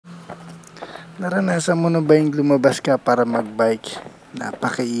Naranasan mo na ba yung lumabas ka para magbike?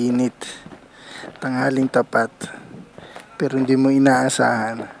 Napakainit, tanghaling tapat, pero hindi mo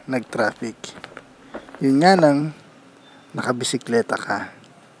inaasahan, nag-traffic. Yun nga lang, nakabisikleta ka.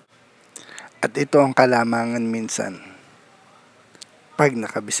 At ito ang kalamangan minsan, pag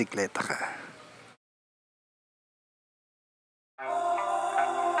nakabisikleta ka.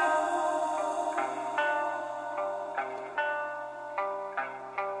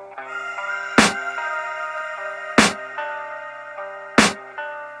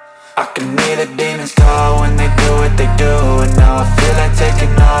 I can hear the demons call when they do what they do. And now I feel like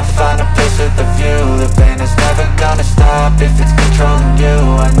taking off, find a place with a view. The pain is never gonna stop if it's controlling you.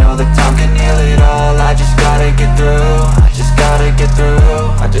 I know that time can heal it all, I just gotta get through. I just gotta get through,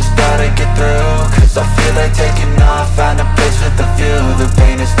 I just gotta get through. Cause I feel like taking off, find a place with a view. The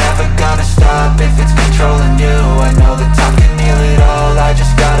pain is never gonna stop if it's controlling you. I know that time can heal it all, I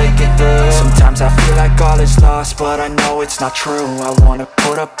just gotta get through. Sometimes I feel like all is lost, but I know it's not true. I wanna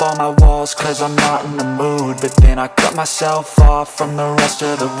put up all my walls cause I'm not in the mood, but then I cut myself off from the rest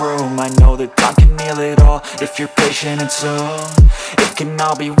of the room. I know that time can heal it all if you're patient and soon it can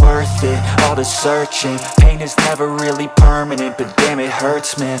all be worth it, all the searching. Pain is never really permanent, but damn it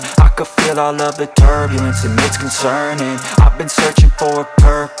hurts, man. I could feel all of the turbulence and it's concerning. I've been searching for a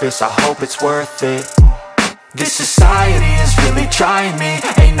purpose, I hope it's worth it. This society is really trying me.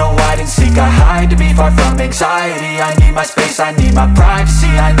 Ain't no hide and seek, I hide to be far from anxiety. I need my space, I need my privacy,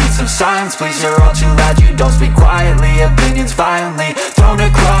 I need some silence, please. You're all too loud, you don't speak quietly. Opinions violently thrown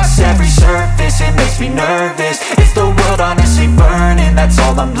across every surface, it makes me nervous. Is the world honestly burning? That's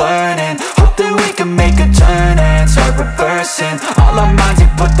all I'm learning. Hope that we can make a turn and start reversing. All our minds,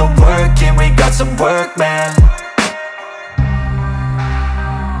 we put the work in, we got some work, man.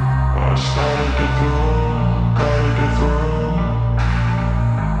 I started to grow.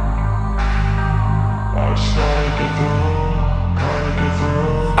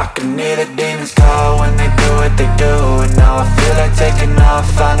 I can hear the demons call when they do what they do. And now I feel like taking off,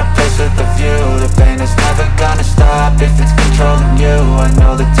 find a place with a view. The pain is never gonna stop if it's controlling you. I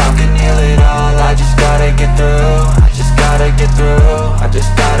know that time can heal it all, I just gotta get through. I just gotta get through, I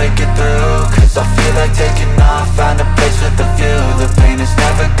just gotta get through. Cause I feel like taking off, find a place with a view. The pain is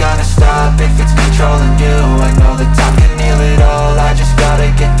never gonna stop if it's controlling you. I know that time can heal it all, I just gotta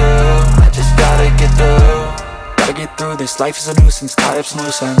get through. I just gotta get through. Gotta get through this, life is a nuisance, tie up some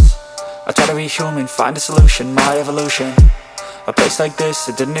loose ends. I try to be human, find a solution, my evolution. A place like this,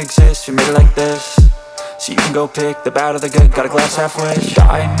 it didn't exist, we made it like this. So you can go pick the bad or the good, got a glass halfway.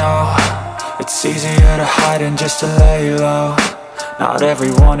 I know, it's easier to hide than just to lay low. Not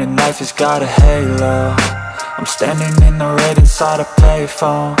everyone in life has got a halo. I'm standing in the red inside a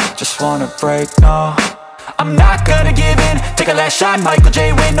payphone, just wanna break, no. I'm not gonna give in, take a last shot, Michael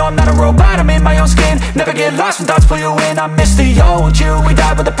J. Win. No, I'm not a robot, I'm in my own skin. Never get lost when thoughts pull you in. I miss the old you, we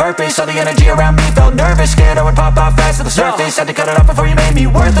died with a purpose. All the energy around me felt nervous, scared I would pop out fast to the surface. Had to cut it off before you made me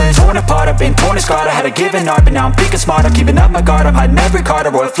worthless. Torn apart, I've been torn and scarred. I had a given art, but now I'm thinking smart. I'm keeping up my guard, I'm hiding every card. A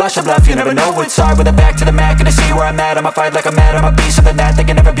royal flush of love, you never know what's hard. With a back to the mat, gonna see where I'm at. I'ma fight like I'm mad, I'ma be something that they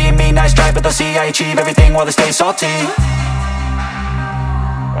can never be me. Nice try, but they'll see I achieve everything while they stay salty.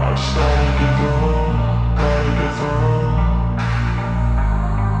 I started to grow.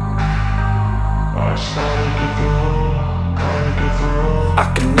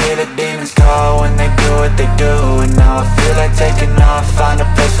 I can hear the demons call when they do what they do. And now I feel like taking off, find a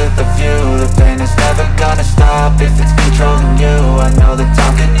place with a view. The pain is never gonna stop if it's controlling you. I know that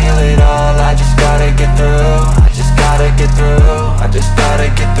time can heal it all, I just gotta get through. I just gotta get through, I just gotta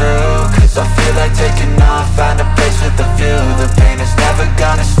get through. Cause I feel like taking off, find a place with a view. The pain is never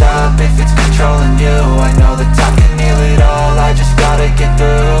gonna stop if it's controlling you. I know that time can heal it all, I just gotta get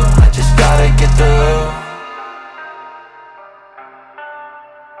through. I just gotta get through.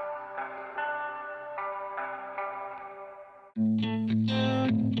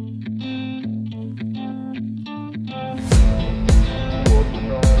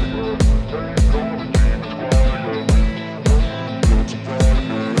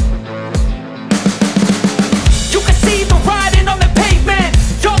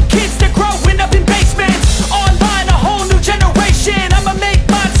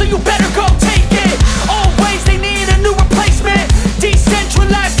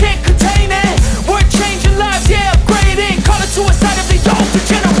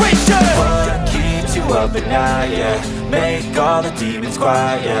 At night, yeah. Make all the demons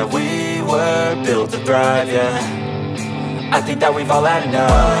quiet, yeah. We were built to thrive, yeah. I think that we've all had enough.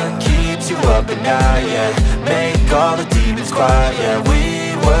 What keeps you up at night, yeah. Make all the demons quiet, yeah.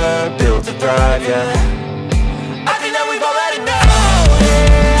 We were built to thrive, yeah. I think that we've all had enough. Oh,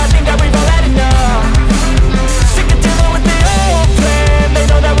 yeah, I think that we've all had enough.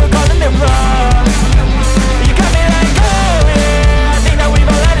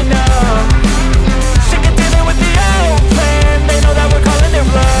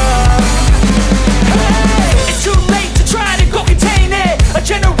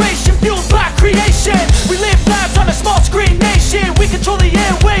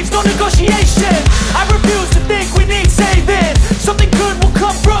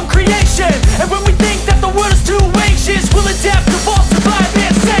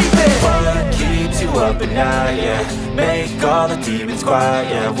 up at night, yeah. Make all the demons quiet,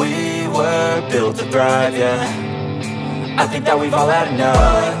 yeah. We were built to thrive, yeah. I think that we've all had enough.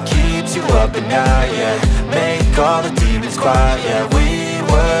 What keeps you up at night, yeah. Make all the demons quiet, yeah. We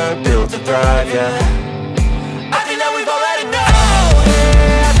were built to thrive, yeah.